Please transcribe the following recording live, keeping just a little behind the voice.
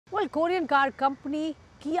Well Korean car company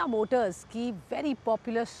किया Motors की very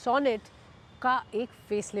popular sonnet का एक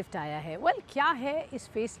फेसलिफ्ट आया है। क्या है इस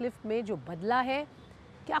फेसलिफ्ट में जो बदला है,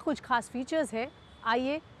 क्या कुछ खास फीचर्स हैं,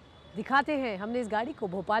 आइए दिखाते हैं। हमने इस गाड़ी को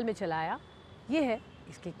भोपाल में चलाया, ये है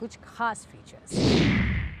इसके कुछ खास फीचर्स।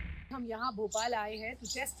 हम यहाँ भोपाल आए हैं to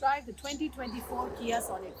test drive the 2024 Kia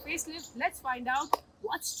Sonet facelift. Let's find out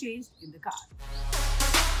what's changed in the car.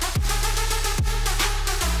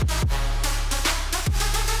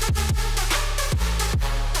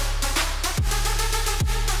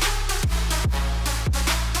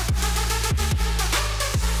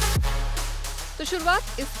 तो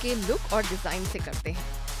शुरुआत इसके लुक और डिजाइन से करते हैं।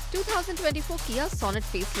 2024 किया सोनेट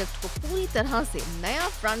फेसलिफ्ट को पूरी तरह से नया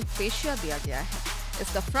फ्रंट फेशिया दिया गया है।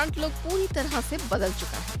 इसका फ्रंट लुक पूरी तरह से बदल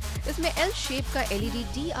चुका है। इसमें एल शेप का एलईडी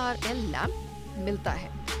DRL लैंप मिलता है।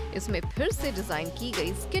 इसमें फिर से डिजाइन की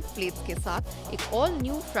गई स्किड प्लेट्स के साथ एक ऑल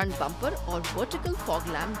न्यू फ्रंट बम्पर और वर्टिकल फॉग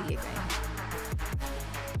लैंप दिए गए हैं।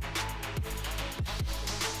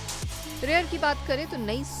 रेयर की बात करें तो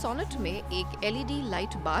नई सोनेट में एक LED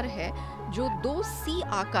लाइट बार है जो 2 C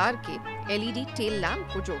आकार के LED टेल लैंप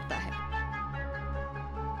को जोड़ता है।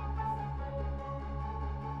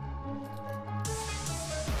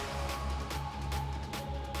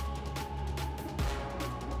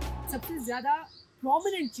 सबसे ज्यादा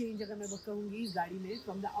prominent change अगर मैं कहूँगी इस गाड़ी में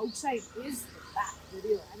from the outside is the back, the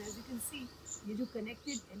rear, and as you can see ये जो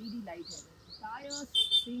connected LED light है, the entire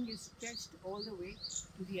thing is stretched all the way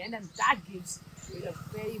to the end and that gives it a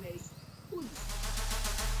very cool look.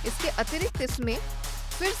 इसके अतिरिक्त इसमें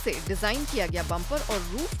फिर से design किया गया बम्पर और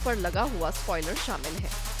रूफ पर लगा हुआ स्पॉइलर शामिल है।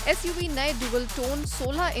 SUV नए dual tone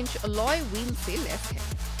 16 inch alloy wheel से लैस है।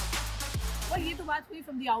 और ये तो बात हुई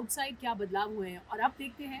फ्रॉम द आउटसाइड क्या बदलाव हुए हैं, और अब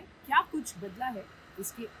देखते हैं क्या कुछ बदला है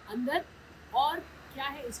इसके अंदर और क्या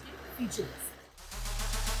है इसके फीचर्स।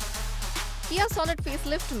 किया सोनेट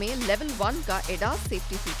फेसलिफ्ट में लेवल 1 का ADAS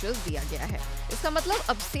सेफ्टी फीचर्स दिया गया है। इसका मतलब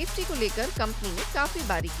अब सेफ्टी को लेकर कंपनी ने काफी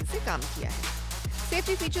बारीकी से काम किया है।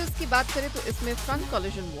 सेफ्टी फीचर्स की बात करें तो इसमें front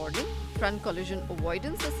collision warning, front collision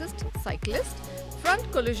avoidance assist cyclist,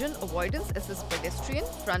 front collision avoidance assist pedestrian,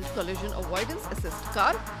 front collision avoidance assist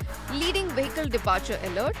car, leading vehicle departure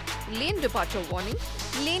alert, lane departure warning,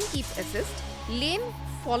 lane keep assist, लेन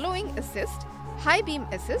following assist, high beam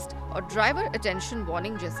assist और driver attention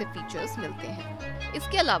warning जैसे features मिलते हैं।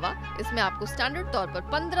 इसके अलावा इसमें आपको standard तौर पर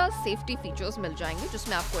 15 सेफ्टी फीचर्स मिल जाएंगे,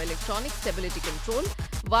 जिसमें आपको इलेक्ट्रॉनिक स्टेबिलिटी कंट्रोल,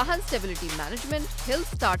 वाहन stability management, hill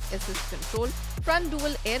start assist control, front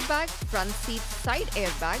dual airbag, front seat side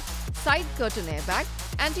airbag, side curtain airbag,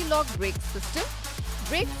 anti lock brake system,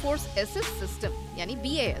 brake force assist system यानी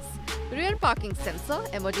BAS, rear parking sensor,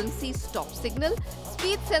 emergency stop signal,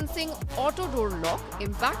 speed sensing, auto door lock,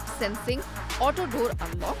 impact sensing, auto door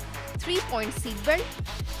unlock, 3-point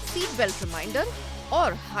seat belt reminder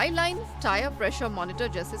और highline tyre pressure monitor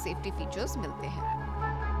जैसे safety features मिलते हैं।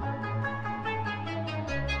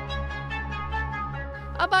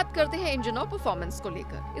 अब बात करते हैं engine और परफॉर्मेंस को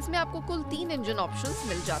लेकर। इसमें आपको कुल 3 इंजन ऑप्शंस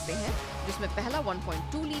मिल जाते हैं, जिसमें पहला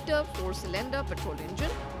 1.2 litre 4 cylinder petrol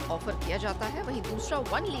engine offer किया जाता है, वहीं दूसरा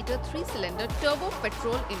 1 litre 3 cylinder turbo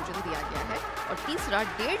petrol engine दिया गया है और तीसरा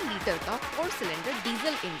 1.5 लीटर का 4 सिलेंडर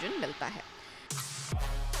डीजल इंजन मिलता है।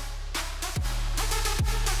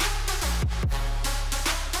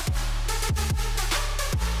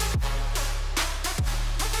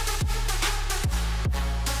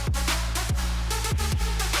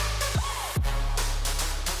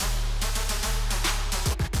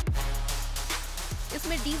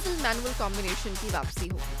 इसमें डीजल मैनुअल कॉम्बिनेशन की वापसी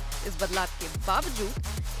होगी। इस बदलाव के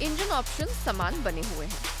बावजूद इंजन ऑप्शन समान बने हुए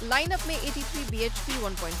हैं। लाइनअप में 83 bhp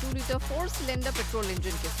 1.2 litre 4 cylinder petrol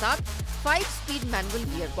engine के साथ 5 speed manual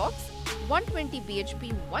gear box, 120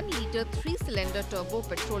 bhp 1 litre 3 cylinder turbo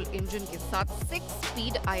petrol engine के साथ 6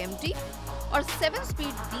 स्पीड IMT और 7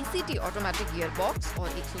 speed DCT automatic gear box और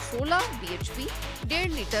 116 bhp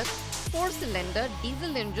 1.5 litre 4 cylinder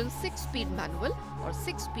diesel engine 6 speed manual और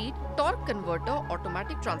 6 speed torque converter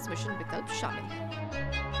automatic transmission विकल्प शामिल है।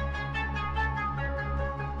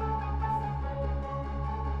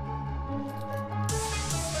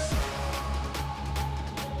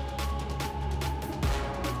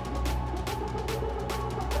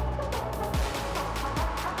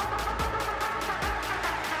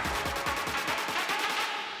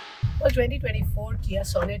 और 2024 Kia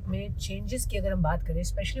Sonet में चेंजेस की अगर हम बात करें,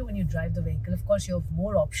 specially when you drive the vehicle, of course you have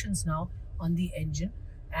more options now on the engine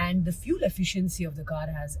and the fuel efficiency of the car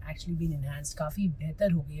has actually been enhanced, काफ़ी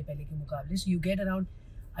बेहतर हो गई है पहले के मुकाबले। So you get around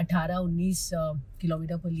 18-19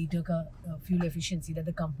 kilometre पर litre का fuel efficiency that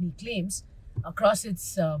the company claims across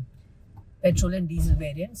its petrol and diesel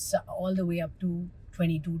variants, all the way up to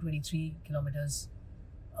 22-23 kilometers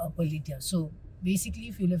पर litre. So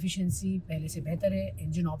basically fuel efficiency पहले से बेहतर है,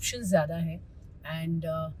 इंजन ऑप्शंस ज़्यादा है and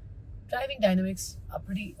driving dynamics are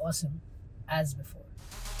pretty awesome as before.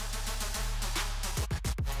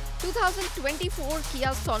 2024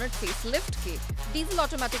 किया sonnet facelift के diesel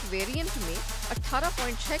automatic variant में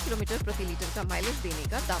 18.6 किलोमीटर प्रति लीटर का माइलेज देने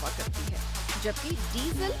का दावा करती है, जबकि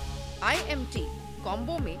डीजल IMT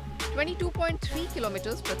कॉम्बो में 22.3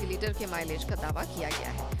 किलोमीटर प्रति लीटर के माइलेज का दावा किया गया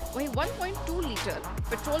है। वहीं 1.2 लीटर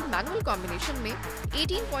पेट्रोल मैनुअल कॉम्बिनेशन में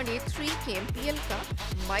 18.83 kmpl का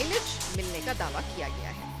माइलेज मिलने का दावा किया गया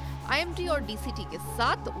है। IMT और DCT के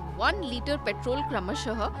साथ 1 लीटर पेट्रोल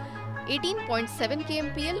क्रमशः 18.7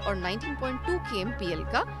 kmpl और 19.2 kmpl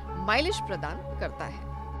का माइलेज प्रदान करता है।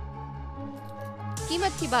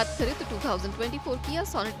 कीमत की बात करें तो 2024 किया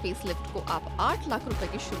सोनेट फेसलिफ्ट को आप 8 लाख रुपए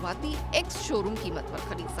की शुरुआती एक्स शोरूम कीमत पर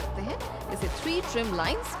खरीद सकते हैं। इसे 3 ट्रिम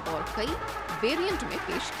लाइंस और कई वेरिएंट में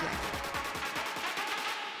पेश किया है।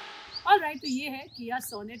 ऑलराइट, तो ये है किया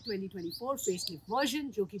सोनेट 2024 फेसलिफ्ट वर्जन,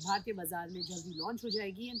 जो कि भारतीय बाजार में जल्दी लॉन्च हो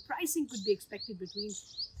जाएगी and pricing could be expected between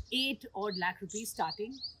 8 odd lakh rupees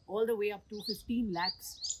starting all the way up to 15 lakhs.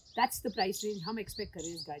 That's the price range हम expect करें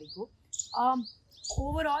इस गाड़ी को।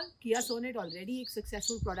 Overall Kia Sonet already एक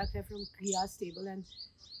successful product है from Kia stable and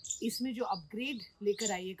इसमें जो upgrade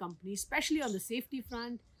लेकर आई है company, especially on the safety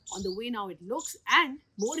front, on the way now it looks and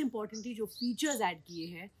more importantly जो features add किए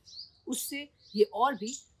हैं उससे ये और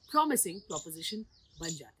भी promising proposition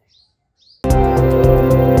बन जाता है।